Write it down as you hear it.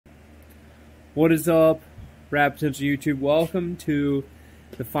What is up, Rap Potential YouTube? Welcome to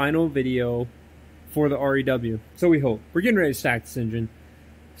the final video for the REW. So we hope. We're getting ready to stack this engine,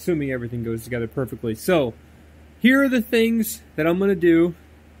 assuming everything goes together perfectly. So, here are the things that I'm going to do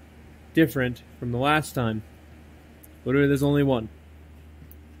different from the last time. Literally, there's only one.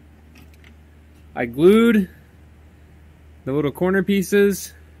 I glued the little corner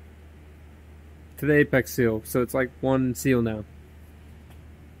pieces to the apex seal, so it's like one seal now.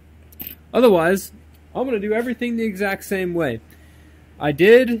 Otherwise, I'm going to do everything the exact same way. I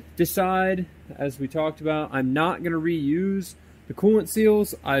did decide, as we talked about, I'm not going to reuse the coolant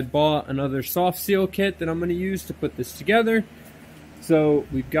seals. I bought another soft seal kit that I'm going to use to put this together. So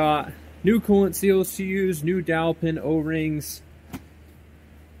we've got new coolant seals to use, new dowel pin O-rings,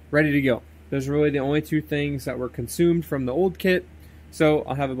 ready to go. Those are really the only two things that were consumed from the old kit. So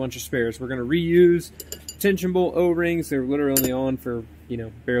I'll have a bunch of spares. We're going to reuse tension bolt O-rings. They're literally only on for,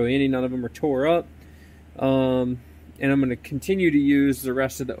 barely any. None of them are tore up. And I'm going to continue to use the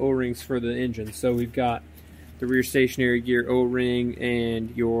rest of the O-rings for the engine. So we've got the rear stationary gear O-ring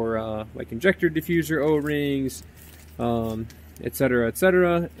and your injector diffuser O-rings, etc.,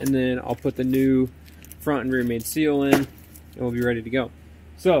 etc. And then I'll put the new front and rear main seal in, and we'll be ready to go.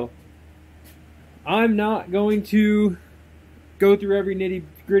 So I'm not going to go through every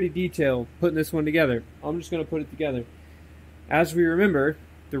nitty-gritty detail putting this one together. I'm just going to put it together. As we remember,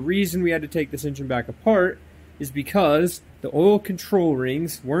 the reason we had to take this engine back apart is because the oil control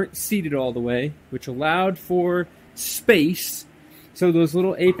rings weren't seated all the way, which allowed for space so those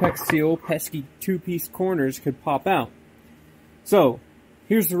little apex seal pesky two-piece corners could pop out. So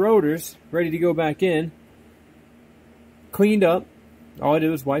here's the rotors ready to go back in, cleaned up. All I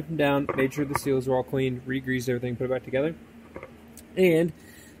did was wipe them down, made sure the seals were all clean, re-greased everything, put it back together. And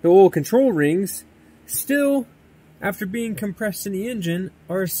the oil control rings still, after being compressed in the engine,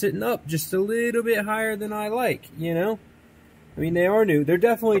 are sitting up just a little bit higher than I like, I mean, they are new. They're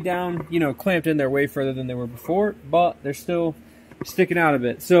definitely down, clamped in there way further than they were before, but they're still sticking out a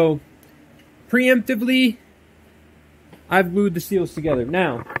bit. So, preemptively, I've glued the seals together.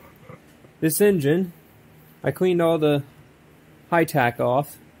 Now, this engine, I cleaned all the high tack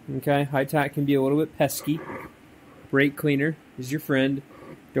off. Okay, high tack can be a little bit pesky. Brake cleaner is your friend.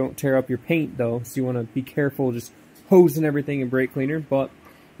 Don't tear up your paint though, so you want to be careful just hosing everything in brake cleaner. But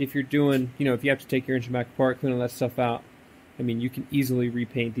if you're doing, if you have to take your engine back apart, clean all that stuff out, I mean, you can easily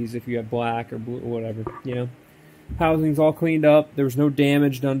repaint these if you have black or blue or whatever, Housing's all cleaned up. There was no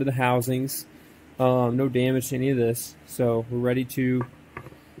damage done to the housings. No damage to any of this. So we're ready to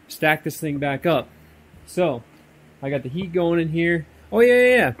stack this thing back up. So I got the heat going in here. Oh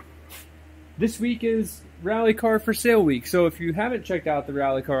yeah. This week is Rally Car for Sale week. So if you haven't checked out the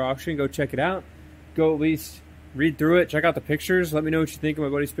Rally Car auction, go check it out. Go at least read through it. Check out the pictures. Let me know what you think of my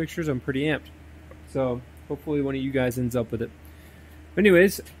buddy's pictures. I'm pretty amped. So hopefully one of you guys ends up with it. But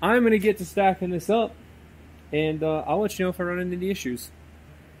anyways, I'm going to get to stacking this up. And I'll let you know if I run into any issues.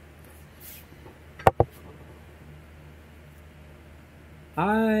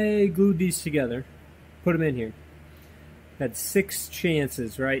 I glued these together. Put them in here. Had 6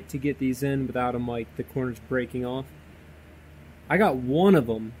 chances, right, to get these in without them, the corners breaking off. I got one of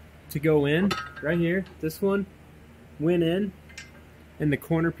them to go in, right here. This one went in, and the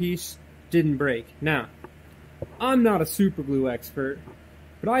corner piece didn't break. Now, I'm not a super glue expert,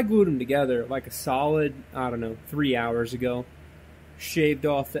 but I glued them together like a solid, 3 hours ago. Shaved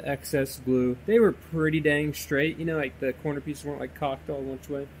off the excess glue. They were pretty dang straight, the corner pieces weren't cocked all one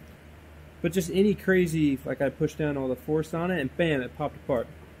way. But just any crazy, I pushed down all the force on it, and bam, it popped apart.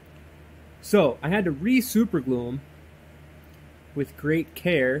 So, I had to re-super glue them with great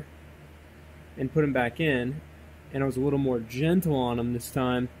care and put them back in. And I was a little more gentle on them this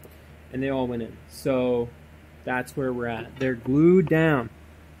time, and they all went in. So, that's where we're at. They're glued down.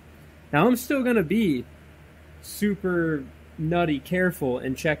 Now, I'm still going to be super nutty careful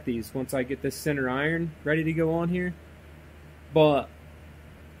and check these once I get this center iron ready to go on here. But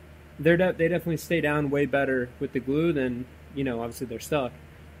they definitely stay down way better with the glue than, obviously they're stuck.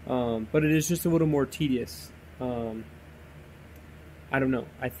 But it is just a little more tedious. I don't know.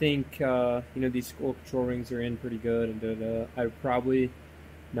 I think, these oil control rings are in pretty good. And I would probably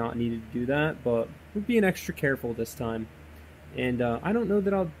not need to do that, but we're being extra careful this time. And I don't know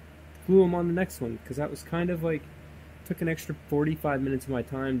that I'll glue them on the next one, because that was kind of took an extra 45 minutes of my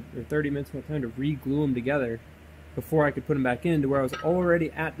time, or 30 minutes of my time to re-glue them together before I could put them back in, to where I was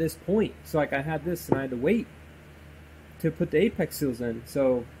already at this point. So I had this and I had to wait to put the apex seals in.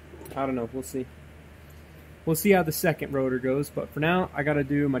 So I don't know, we'll see. We'll see how the second rotor goes, but for now I gotta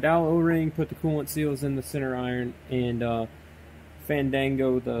do my dowel O-ring, put the coolant seals in the center iron, and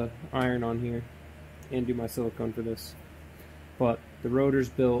fandango the iron on here and do my silicone for this. But the rotor's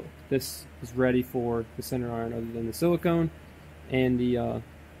built. This is ready for the center iron other than the silicone and the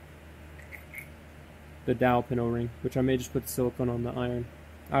dowel pin O-ring, which I may just put the silicone on the iron.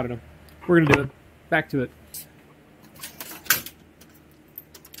 I don't know. We're going to do it. Back to it.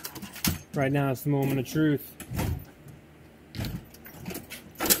 Right now it's the moment of truth.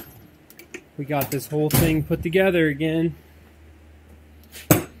 We got this whole thing put together again.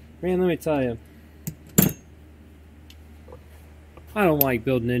 Man, let me tell you. I don't like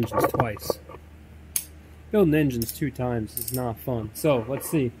building engines twice. Building engines 2 times is not fun. So, let's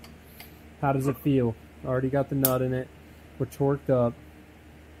see. How does it feel? Already got the nut in it. We're torqued up.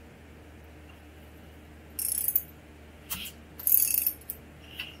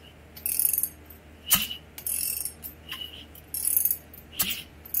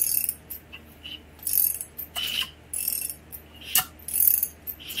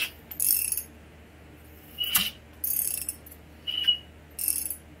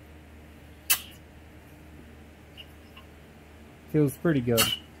 Feels pretty good.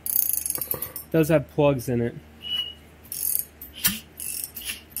 Does have plugs in it.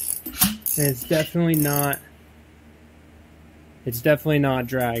 And it's definitely not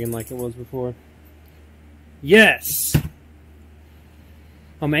dragging like it was before. Yes!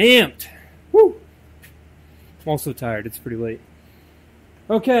 I'm amped. Woo! I'm also tired. It's pretty late.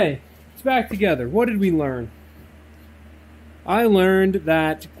 Okay, it's back together. What did we learn? I learned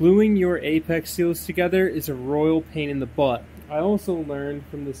that gluing your apex seals together is a royal pain in the butt. I also learned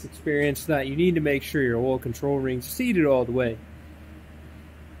from this experience that you need to make sure your oil control rings are seated all the way.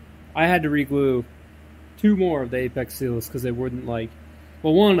 I had to re-glue 2 more of the apex seals because they wouldn't like...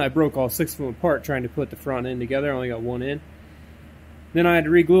 Well, one, I broke all 6 of them apart trying to put the front end together. I only got 1 in. Then I had to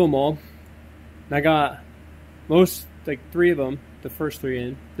re-glue them all. And I got most, like 3 of them, the first 3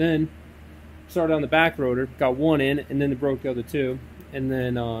 in. Then started on the back rotor, got 1 in, and then it broke the other 2. And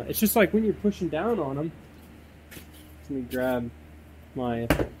then it's just like when you're pushing down on them. Let me grab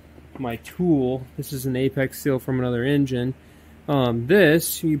my tool. This is an apex seal from another engine.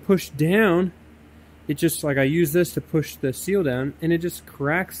 This, you push down, it just, like I use this to push the seal down, and it just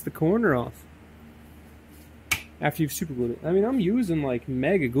cracks the corner off after you've super glued it. I mean, I'm using like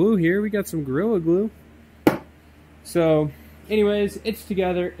mega glue here. We got some Gorilla Glue. So, anyways, it's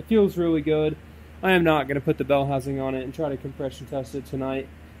together. It feels really good. I am not going to put the bell housing on it and try to compression test it tonight.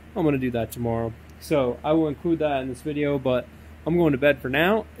 I'm going to do that tomorrow. So I will include that in this video, but I'm going to bed for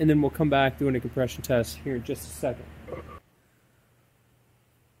now, and then we'll come back doing a compression test here in just a second.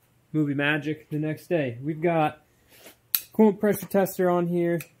 Movie magic the next day. We've got coolant pressure tester on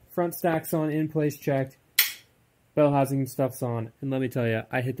here, front stacks on, in place checked, bell housing stuff's on, and let me tell you,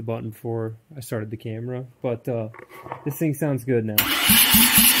 I hit the button before I started the camera, but this thing sounds good now.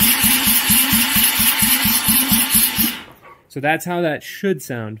 So that's how that should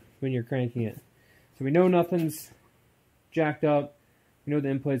sound when you're cranking it. So we know nothing's jacked up. We know the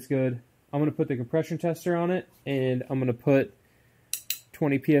inplate's good. I'm going to put the compression tester on it, and I'm going to put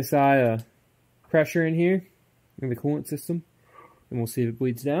 20 psi pressure in here in the coolant system, and we'll see if it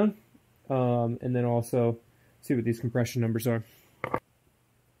bleeds down. And then also see what these compression numbers are.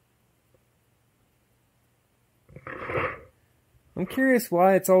 I'm curious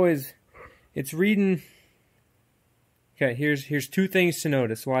why it's reading. Okay, here's 2 things to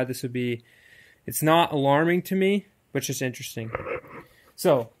notice why this would be. It's not alarming to me, but just interesting.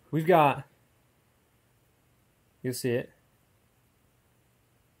 So, we've got, you'll see it,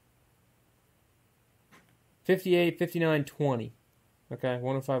 58, 59, 20. Okay,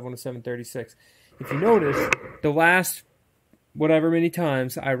 105, 107, 36. If you notice, the last, whatever many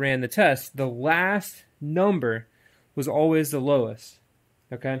times I ran the test, the last number was always the lowest.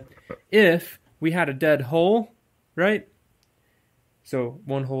 Okay? If we had a dead hole, right? So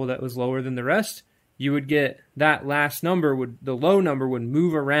one hole that was lower than the rest, you would get that last number, the low number would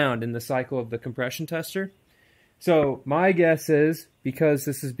move around in the cycle of the compression tester. So my guess is, because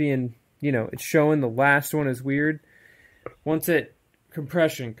this is being, it's showing the last one is weird, once it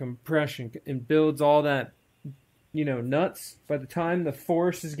compression, and builds all that, nuts, by the time the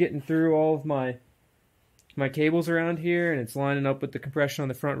force is getting through all of my cables around here and it's lining up with the compression on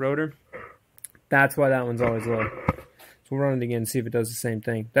the front rotor, that's why that one's always low. We'll run it again and see if it does the same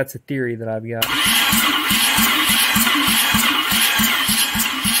thing. That's a theory that I've got.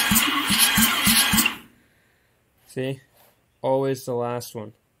 See? Always the last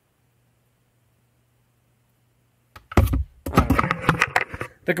one.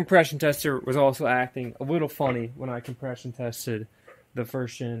 The compression tester was also acting a little funny when I compression tested the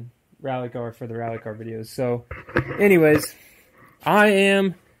first gen rally car for the rally car videos. So, anyways, I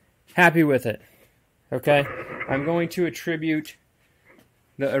am happy with it. Okay, I'm going to attribute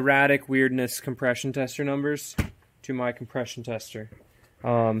the erratic weirdness compression tester numbers to my compression tester.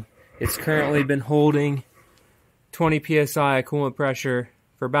 It's currently been holding 20 psi coolant pressure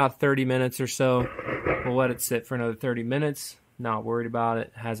for about 30 minutes or so. We'll let it sit for another 30 minutes. Not worried about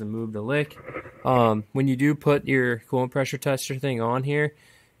it. Hasn't moved a lick. When you do put your coolant pressure tester thing on here,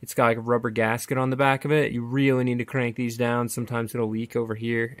 it's got like a rubber gasket on the back of it. You really need to crank these down. Sometimes it'll leak over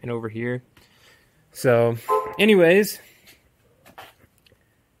here and over here. So, anyways,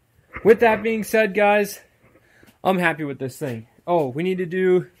 with that being said, guys, I'm happy with this thing. Oh, we need to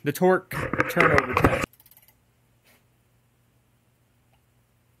do the torque turnover test.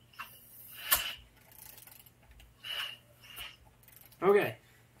 Okay,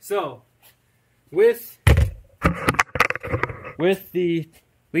 so with the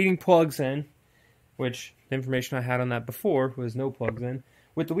leading plugs in, which the information I had on that before was no plugs in.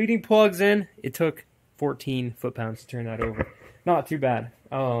 With the leading plugs in, it took 14 foot-pounds to turn that over. Not too bad.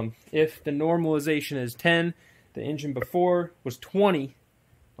 If the normalization is 10, the engine before was 20,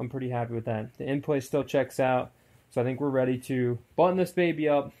 I'm pretty happy with that. The in-play still checks out, so I think we're ready to button this baby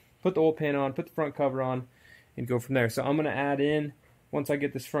up, put the oil pan on, put the front cover on, and go from there. So I'm going to add in, once I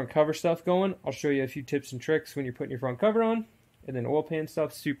get this front cover stuff going, I'll show you a few tips and tricks when you're putting your front cover on, and then oil pan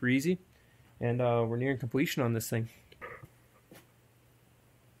stuff, super easy. And we're nearing completion on this thing.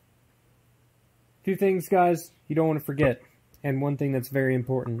 Two things, guys, you don't want to forget, and one thing that's very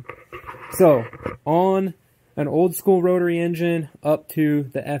important. So, on an old school rotary engine up to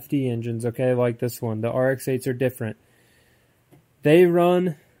the FD engines, okay, like this one, the RX-8s are different. They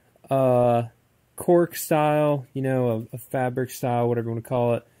run cork style, you know, a fabric style, whatever you want to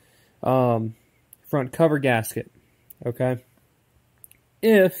call it, front cover gasket, okay?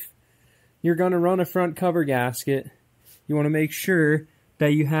 If you're going to run a front cover gasket, you want to make sure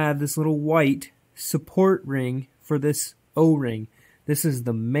that you have this little white support ring for this O-ring. This is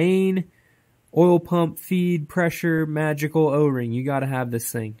the main oil pump feed pressure magical O-ring. You got to have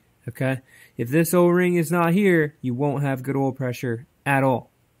this thing, okay? If this O-ring is not here, you won't have good oil pressure at all,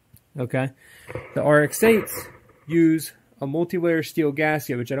 okay? The RX-8s use a multi-layer steel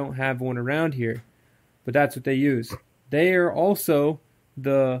gasket, which I don't have one around here, but that's what they use. They are also,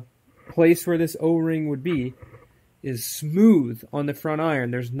 the place where this O-ring would be is smooth on the front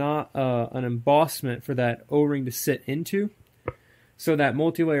iron. There's not an embossment for that O-ring to sit into. So that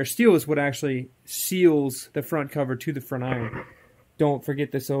multi-layer steel is what actually seals the front cover to the front iron. Don't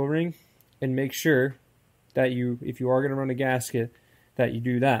forget this O-ring, and make sure that you, if you are going to run a gasket, that you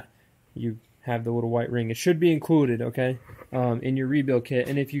do that. You have the little white ring. It should be included, okay, in your rebuild kit.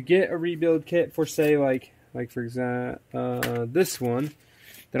 And if you get a rebuild kit for, say, like for example, this one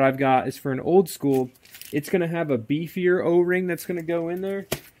that I've got is for an old school, it's going to have a beefier O-ring that's going to go in there.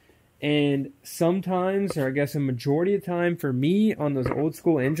 And sometimes, or I guess a majority of the time for me on those old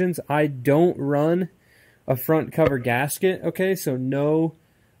school engines, I don't run a front cover gasket, okay? So no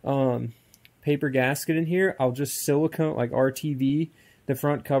paper gasket in here. I'll just silicone, like RTV, the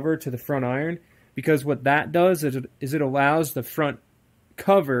front cover to the front iron. Because what that does is it allows the front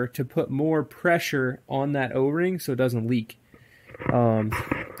cover to put more pressure on that O-ring so it doesn't leak.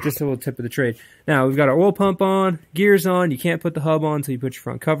 Just a little tip of the trade. Now, we've got our oil pump on, gears on. You can't put the hub on until you put your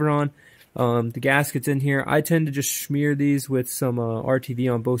front cover on. The gasket's in here. I tend to just smear these with some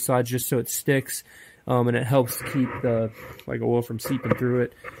RTV on both sides just so it sticks, and it helps keep the oil from seeping through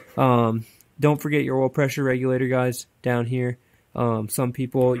it. Don't forget your oil pressure regulator, guys, down here. Some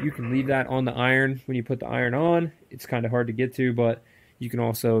people, you can leave that on the iron when you put the iron on. It's kind of hard to get to, but you can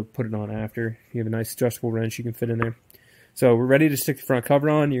also put it on after. If you have a nice adjustable wrench, you can fit in there. So we're ready to stick the front cover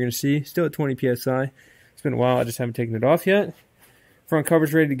on. You're going to see, still at 20 psi. It's been a while. I just haven't taken it off yet. Front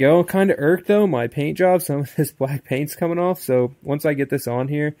cover's ready to go. Kind of irked, though, my paint job. Some of this black paint's coming off. So once I get this on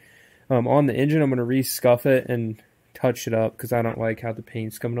here, on the engine, I'm going to re-scuff it and touch it up because I don't like how the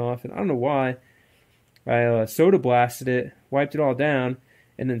paint's coming off. And I don't know why. I soda blasted it, wiped it all down,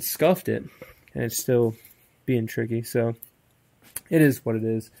 and then scuffed it. And it's still being tricky. So it is what it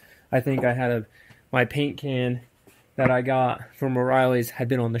is. I think I had my paint can that I got from O'Reilly's had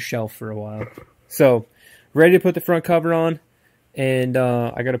been on the shelf for a while. So, ready to put the front cover on, and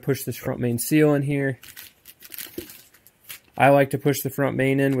I got to push this front main seal in here. I like to push the front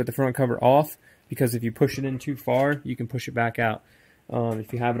main in with the front cover off, because if you push it in too far, you can push it back out.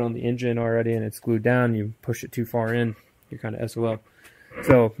 If you have it on the engine already and it's glued down, you push it too far in, you're kind of SOL.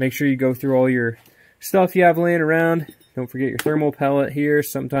 So, make sure you go through all your stuff you have laying around. Don't forget your thermal pellet here.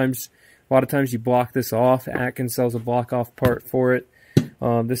 A lot of times you block this off. Atkins sells a block off part for it.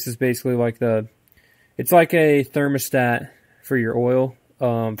 This is basically like it's like a thermostat for your oil,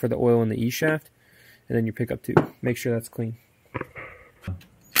 for the oil in the E-shaft, and then your pickup tube. Make sure that's clean.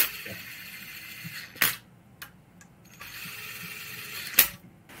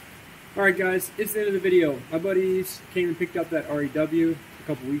 Alright guys, it's the end of the video. My buddies came and picked up that REW a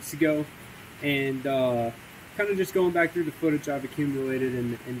couple weeks ago, and kind of just going back through the footage I've accumulated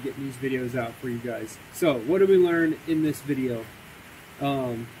and getting these videos out for you guys. So, what did we learn in this video?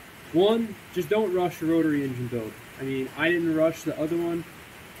 One, just don't rush a rotary engine build. I mean, I didn't rush the other one,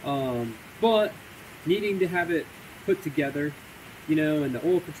 but needing to have it put together, you know, and the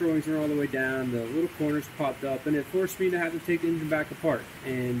oil controllings are all the way down, the little corners popped up, and it forced me to have to take the engine back apart.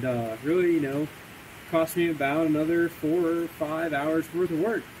 And really, you know, cost me about another 4 or 5 hours worth of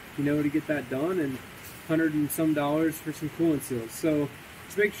work, you know, to get that done, and $100 and some for some coolant seals. So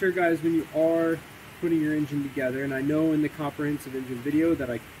just make sure, guys, when you are putting your engine together, and I know in the comprehensive engine video that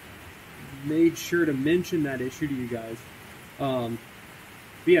I made sure to mention that issue to you guys. But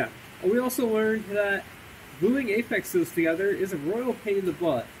yeah, we also learned that gluing apex seals together is a royal pain in the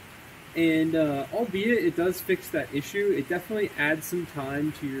butt, and albeit it does fix that issue, it definitely adds some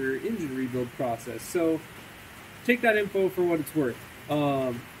time to your engine rebuild process. So take that info for what it's worth.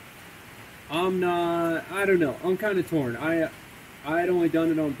 I don't know, I'm kind of torn. I had only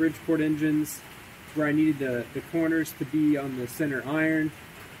done it on Bridgeport engines where I needed the corners to be on the center iron.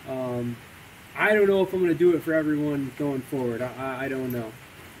 I don't know if I'm going to do it for everyone going forward. I don't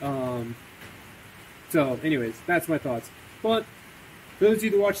know. So anyways, that's my thoughts. But for those of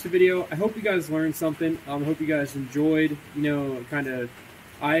you that watched the video, I hope you guys learned something. I hope you guys enjoyed, you know, kind of,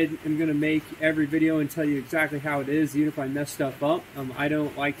 I am going to make every video and tell you exactly how it is, even if I mess stuff up. I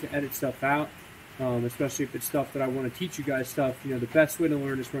don't like to edit stuff out, especially if it's stuff that I want to teach you guys stuff. You know, the best way to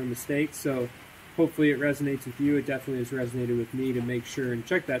learn is from mistakes. So hopefully it resonates with you. It definitely has resonated with me to make sure and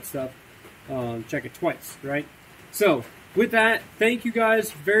check that stuff. Check it twice, right? So with that, thank you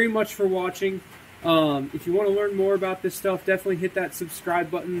guys very much for watching. If you want to learn more about this stuff, definitely hit that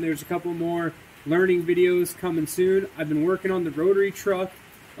subscribe button. There's a couple more learning videos coming soon. I've been working on the rotary truck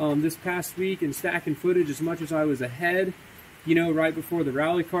this past week and stacking footage as much as I was ahead, you know, right before the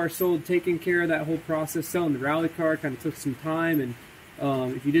rally car sold, taking care of that whole process. Selling the rally car kind of took some time, and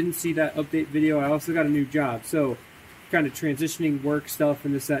if you didn't see that update video, I also got a new job. So kind of transitioning work stuff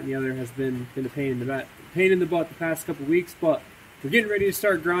and this, that, and the other has been a pain in the butt the past couple weeks, but we're getting ready to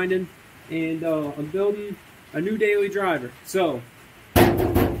start grinding. And I'm building a new daily driver. So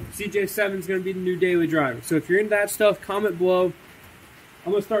CJ7 is going to be the new daily driver. So if you're into that stuff, comment below.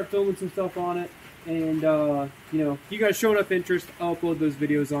 I'm going to start filming some stuff on it. And, you know, if you guys show enough interest, I'll upload those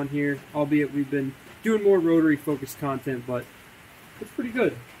videos on here. Albeit we've been doing more rotary-focused content, but it's pretty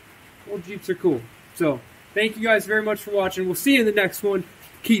good. Old Jeeps are cool. So thank you guys very much for watching. We'll see you in the next one.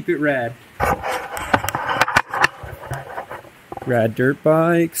 Keep it rad. Rad dirt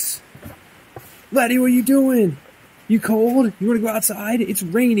bikes. Laddie, what are you doing? You cold? You want to go outside? It's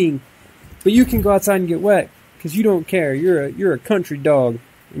raining. But you can go outside and get wet, because you don't care. You're a country dog,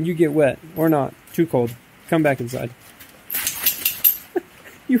 and you get wet. Or not. Too cold. Come back inside.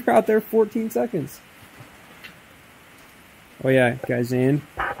 You were out there 14 seconds. Oh yeah, guys, and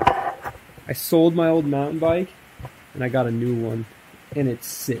I sold my old mountain bike, and I got a new one. And it's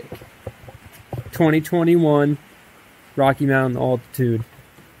sick. 2021 Rocky Mountain Altitude.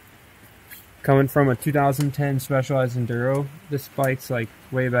 Coming from a 2010 Specialized Enduro, this bike's like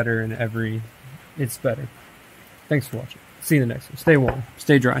way better in every... It's better. Thanks for watching. See you in the next one. Stay warm.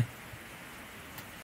 Stay dry.